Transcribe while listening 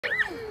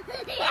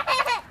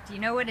Do you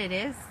know what it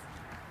is?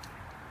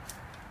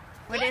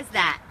 What is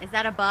that? Is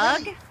that a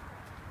bug?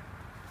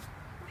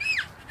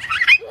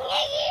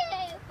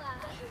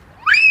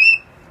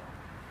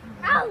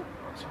 Ouch!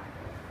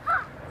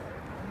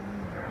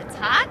 It's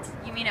hot?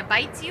 You mean it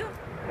bites you?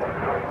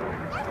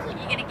 You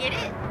gonna get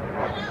it?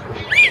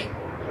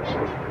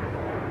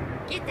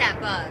 Get that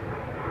bug.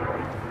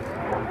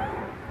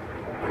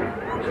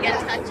 You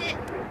gotta touch it?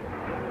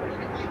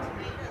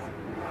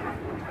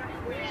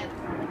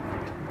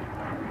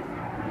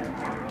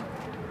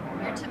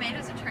 Your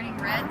tomatoes are turning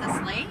red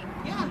this late?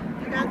 Yeah,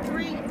 I got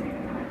 3.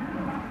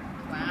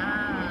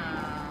 Wow.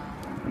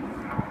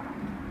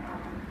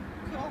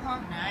 Cool, huh?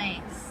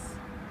 Nice.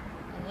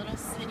 A little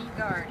city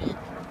garden.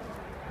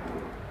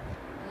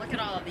 Look at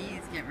all of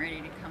these getting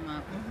ready to come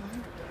up.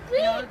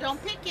 No,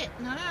 don't pick it.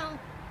 No, no.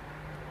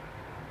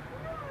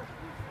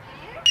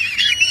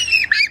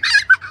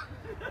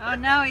 Oh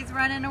no, he's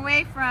running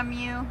away from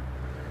you.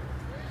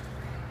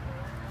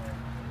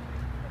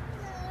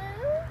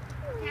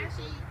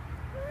 Cassie.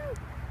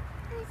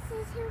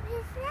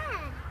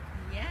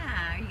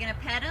 Yeah, are you gonna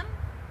pet him?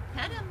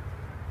 Pet him.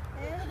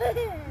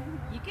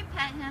 You can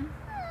pet him.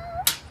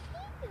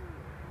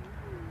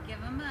 Give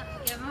him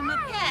a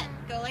pet.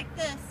 Go like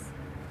this.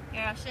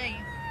 Here, I'll show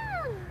you.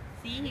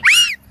 See,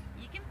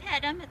 you can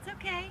pet him. It's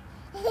okay.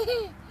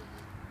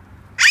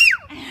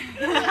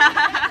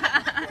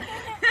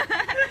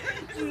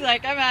 He's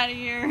like, I'm out of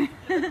here.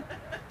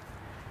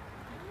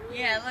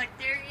 Yeah, look,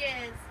 there he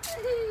is.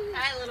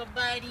 Hi, little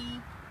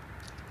buddy.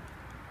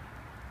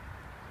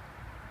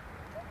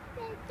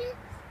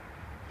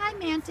 Hi,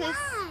 Mantis.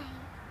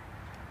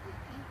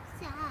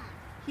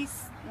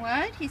 He's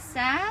what? He's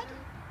sad?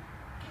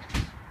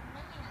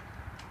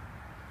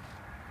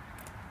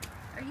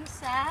 Are you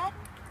sad?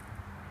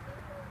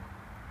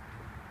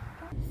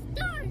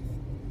 Stars.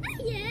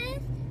 Oh,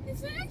 yes.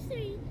 It's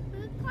actually a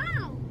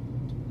cloud.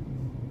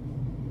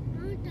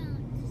 Hold on.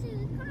 This is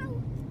a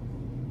cloud.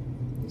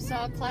 You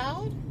saw a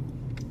cloud?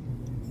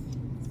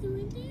 So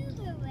we do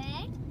the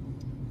red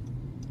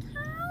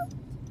cloud.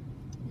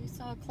 You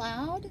saw a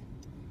cloud?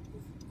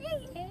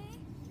 Yeah.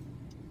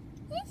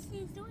 This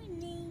is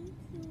winning.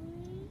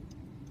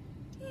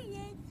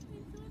 Yes.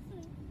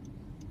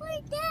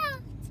 What's that?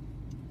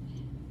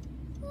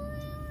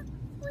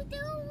 We do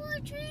a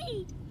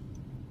tree.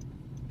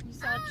 You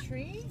saw a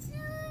tree?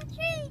 A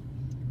tree.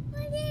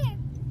 Right there.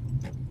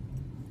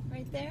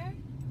 Right there?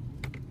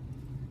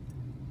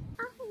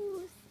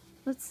 Apples.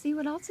 Let's see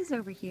what else is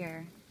over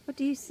here. What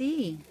do you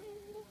see?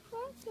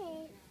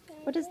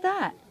 What is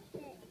that?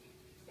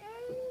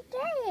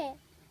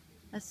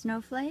 A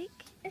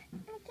snowflake?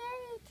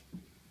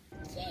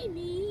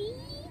 Kitty.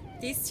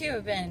 These two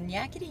have been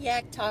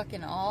yakety-yak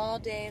talking all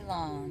day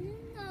long.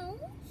 No.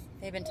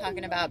 They've been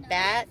talking about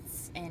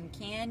bats and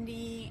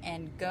candy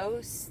and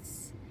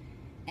ghosts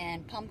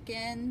and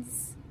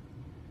pumpkins.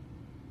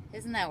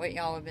 Isn't that what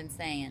y'all have been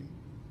saying?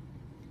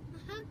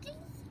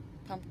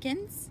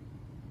 Pumpkins?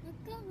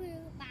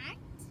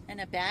 And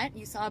a bat?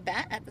 You saw a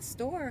bat at the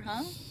store,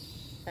 huh?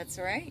 That's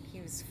right.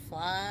 He was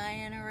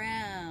flying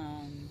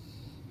around.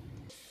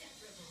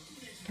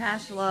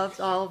 Cash loves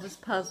all of his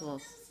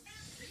puzzles.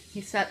 He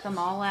set them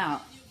all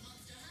out.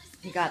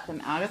 He got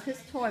them out of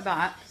his toy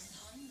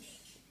box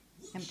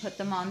and put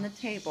them on the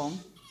table,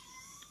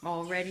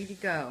 all ready to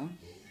go.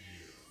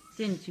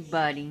 Didn't you,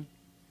 buddy?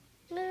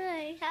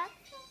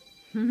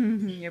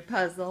 Your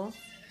puzzles?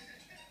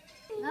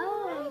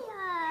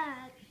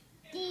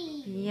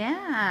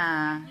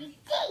 Yeah.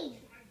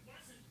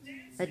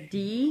 A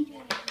D?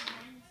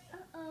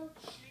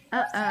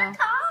 Uh-oh.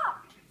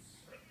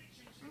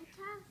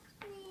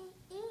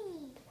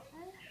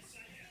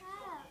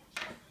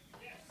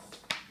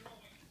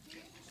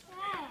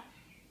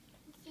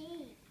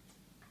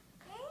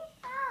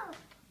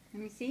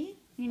 Let me see.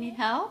 You need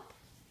help?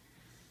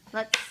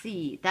 Let's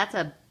see. That's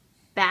a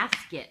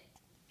basket.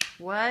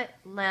 What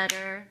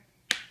letter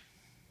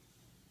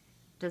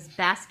does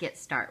basket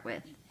start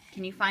with?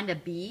 Can you find a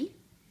B?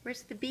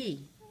 Where's the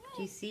B?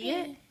 Do you see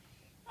it?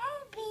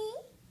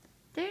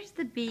 There's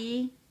the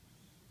B.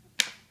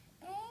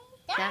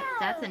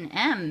 That's an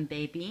M,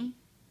 baby.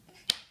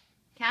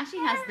 Cassie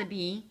has the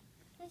B.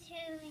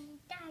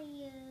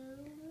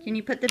 Can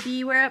you put the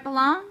B where it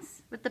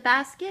belongs with the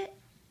basket?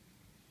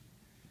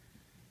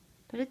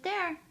 Put it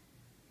there.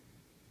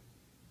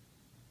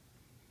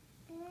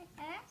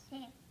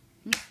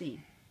 Let's see.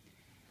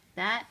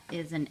 That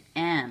is an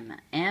M.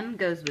 M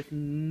goes with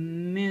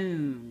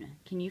moon.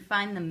 Can you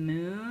find the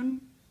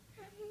moon?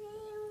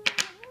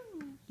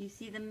 You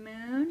see the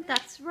moon?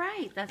 That's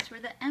right. That's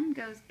where the M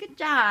goes. Good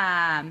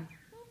job.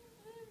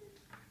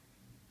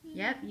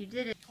 Yep, you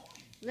did it.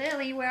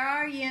 Lily, where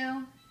are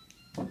you?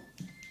 There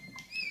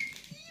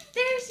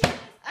she is.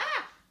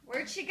 Ah!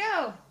 Where'd she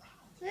go?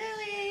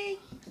 Lily!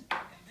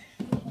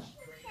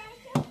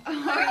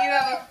 Oh, you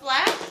have a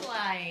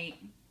flashlight.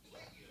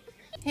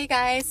 Hey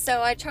guys,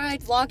 so I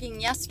tried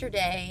vlogging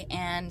yesterday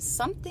and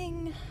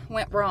something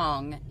went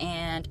wrong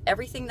and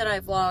everything that I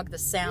vlogged, the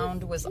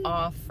sound was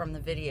off from the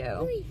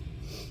video.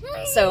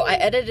 So I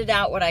edited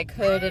out what I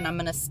could, and I'm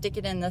going to stick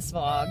it in this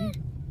vlog.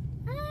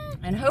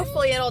 And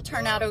hopefully it'll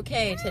turn out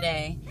okay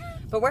today.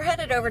 But we're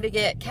headed over to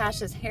get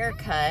Cash's hair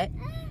cut.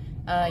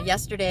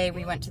 Yesterday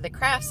we went to the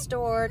craft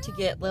store to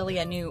get Lily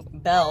a new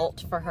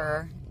belt for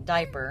her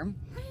diaper.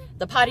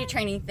 The potty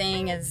training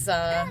thing is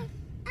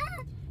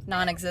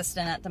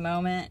non-existent at the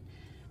moment.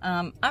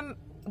 I'm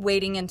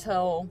waiting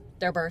until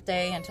their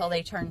birthday, until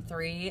they turn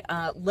 3.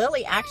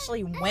 Lily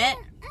actually went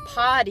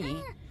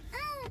potty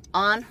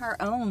on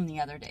her own the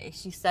other day.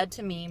 She said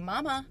to me,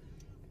 "Mama,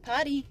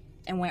 potty,"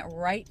 and went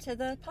right to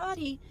the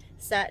potty,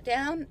 sat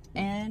down,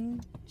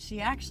 and she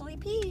actually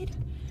peed.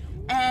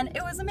 And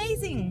it was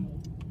amazing.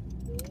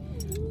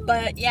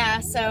 But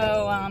yeah,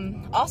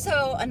 so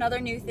also another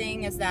new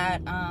thing is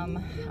that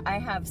I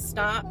have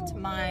stopped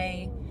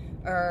my,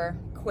 or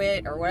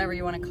quit, or whatever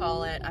you want to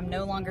call it. I'm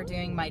no longer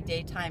doing my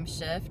daytime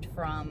shift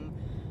from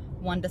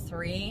 1 to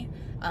 3.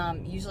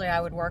 Usually I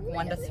would work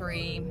 1 to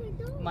 3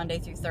 Monday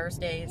through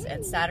Thursdays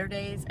and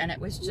Saturdays, and it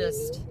was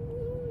just,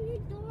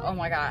 oh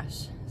my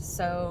gosh,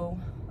 so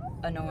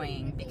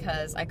annoying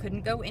because I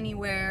couldn't go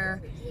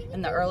anywhere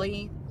in the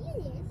early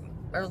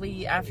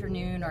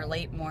afternoon or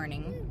late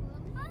morning.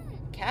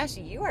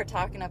 Cassie, you are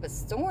talking up a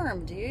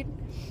storm, dude.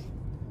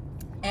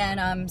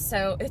 And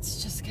so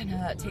it's just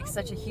gonna take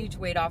such a huge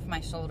weight off my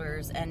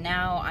shoulders, and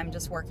now I'm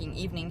just working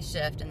evening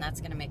shift, and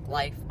that's gonna make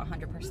life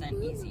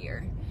 100%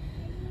 easier.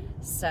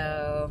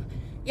 So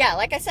yeah,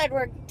 like I said,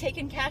 we're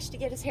taking Cash to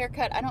get his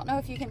haircut. I don't know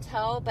if you can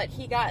tell, but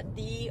he got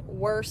the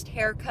worst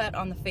haircut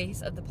on the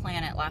face of the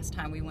planet last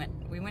time we went.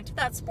 We went to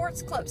that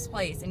Sports Clips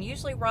place, and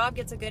usually Rob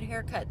gets a good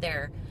haircut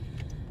there.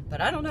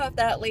 But I don't know if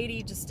that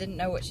lady just didn't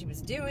know what she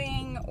was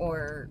doing,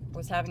 or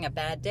was having a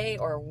bad day,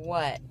 or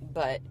what,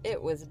 but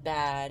it was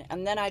bad.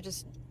 And then I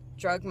just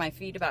drug my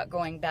feet about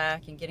going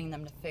back and getting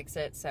them to fix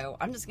it, so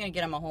I'm just going to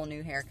get him a whole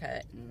new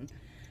haircut. And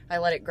I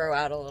let it grow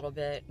out a little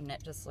bit, and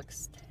it just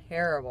looks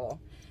terrible.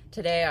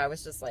 Today I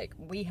was just like,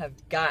 we have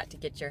got to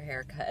get your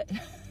haircut.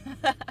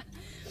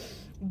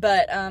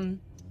 But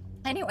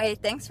anyway,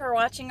 thanks for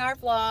watching our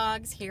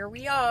vlogs. Here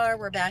we are.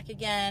 We're back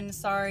again.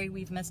 Sorry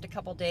we've missed a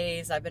couple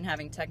days. I've been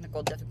having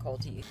technical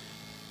difficulties.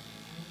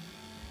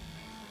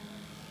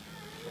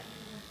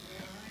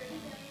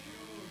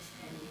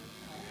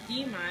 Do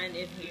you mind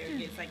if hair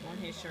gets like on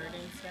his shirt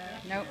and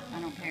stuff? Nope, I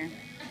don't care.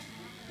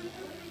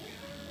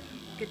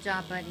 Good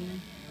job,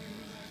 buddy.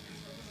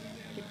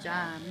 Good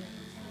job.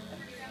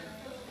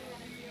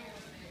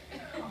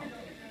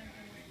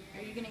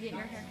 Are you gonna get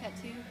your haircut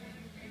too?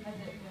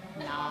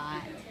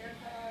 Not.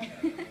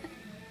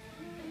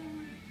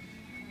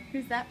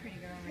 Who's that pretty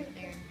girl right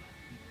there?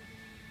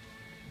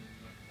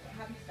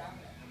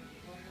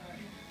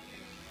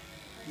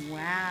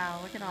 Wow,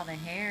 look at all the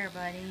hair,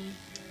 buddy.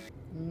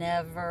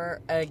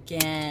 Never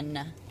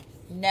again.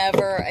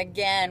 Never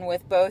again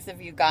with both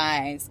of you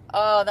guys.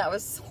 Oh, that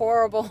was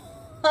horrible.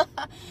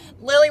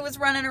 Lily was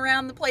running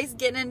around the place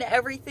getting into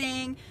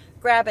everything,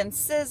 grabbing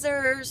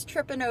scissors,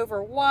 tripping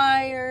over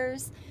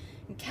wires.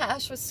 And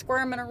Cash was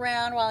squirming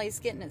around while he's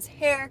getting his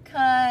hair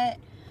cut.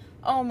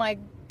 Oh my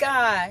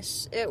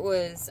gosh, it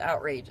was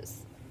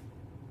outrageous.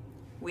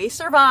 We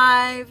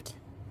survived.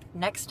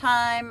 Next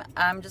time,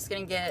 I'm just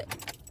going to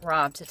get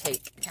Rob to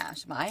take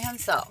Cash by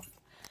himself.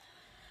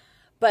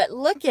 But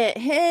look at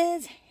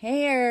his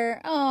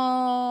hair.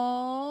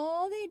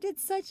 Oh, they did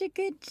such a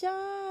good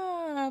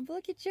job.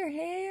 Look at your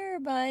hair,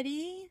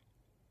 buddy.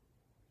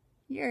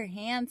 You're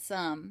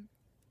handsome.